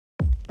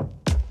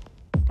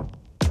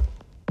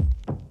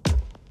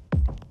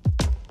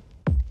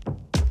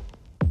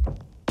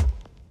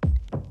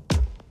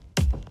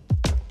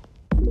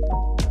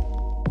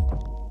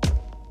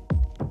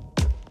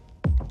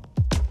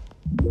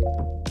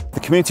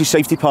community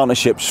safety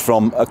partnerships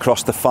from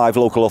across the 5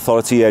 local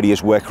authority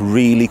areas work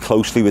really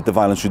closely with the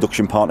Violence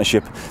Reduction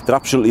Partnership. They're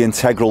absolutely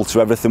integral to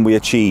everything we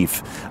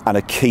achieve and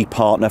a key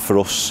partner for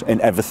us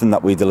in everything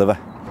that we deliver.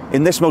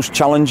 In this most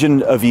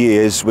challenging of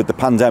years with the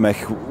pandemic,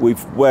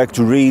 we've worked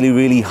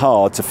really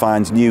hard to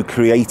find new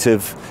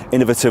creative,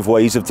 innovative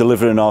ways of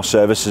delivering our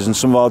services, and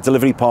some of our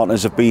delivery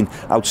partners have been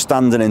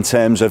outstanding in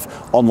terms of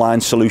online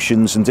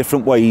solutions and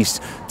different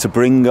ways to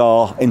bring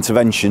our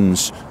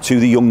interventions to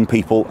the young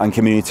people and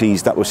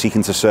communities that we're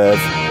seeking to serve.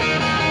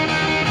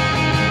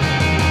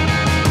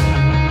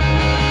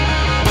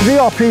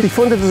 VRP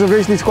funded us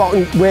originally to go out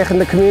and work in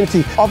the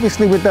community.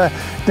 Obviously with the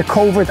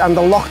COVID and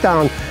the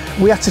lockdown,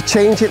 we had to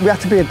change it, we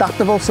had to be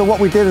adaptable. So what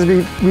we did is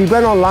we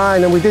went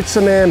online and we did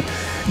some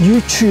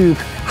YouTube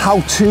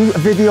how-to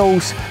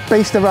videos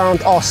based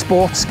around our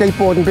sports,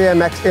 skateboarding,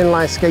 BMX,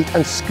 inline skate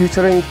and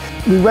scootering.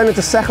 We went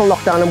into second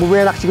lockdown and we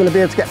weren't actually going to be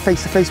able to get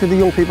face-to-face with the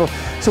young people.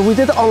 So we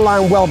did an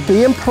online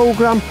well-being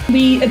programme.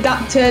 We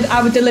adapted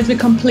our delivery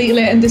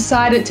completely and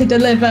decided to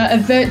deliver a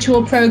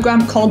virtual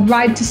programme called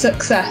Ride to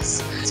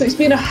Success. So it's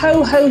been a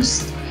whole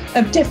host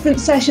of different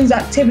sessions,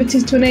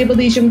 activities to enable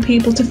these young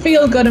people to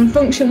feel good and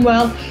function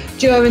well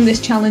during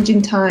this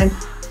challenging time.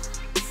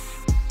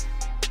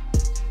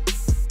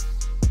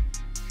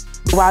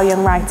 Wow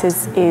Young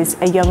Writers is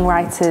a young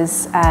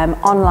writers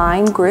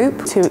online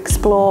group to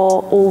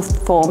explore all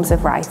forms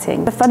of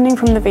writing. The funding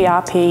from the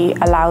VRP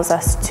allows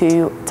us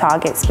to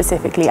target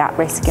specifically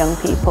at-risk young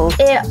people.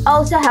 It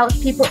also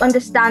helps people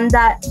understand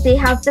that they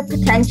have the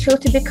potential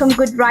to become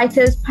good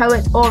writers,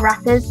 poets or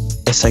rappers.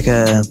 It's like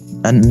a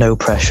no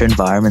pressure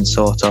environment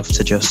sort of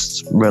to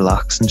just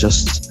relax and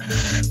just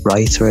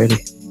write really.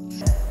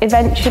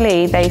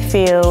 Eventually they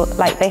feel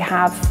like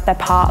they're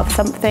part of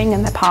something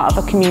and they're part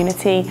of a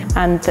community,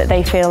 and that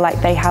they feel like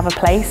they have a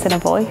place and a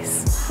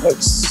voice.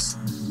 It's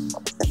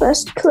the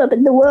best club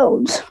in the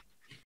world.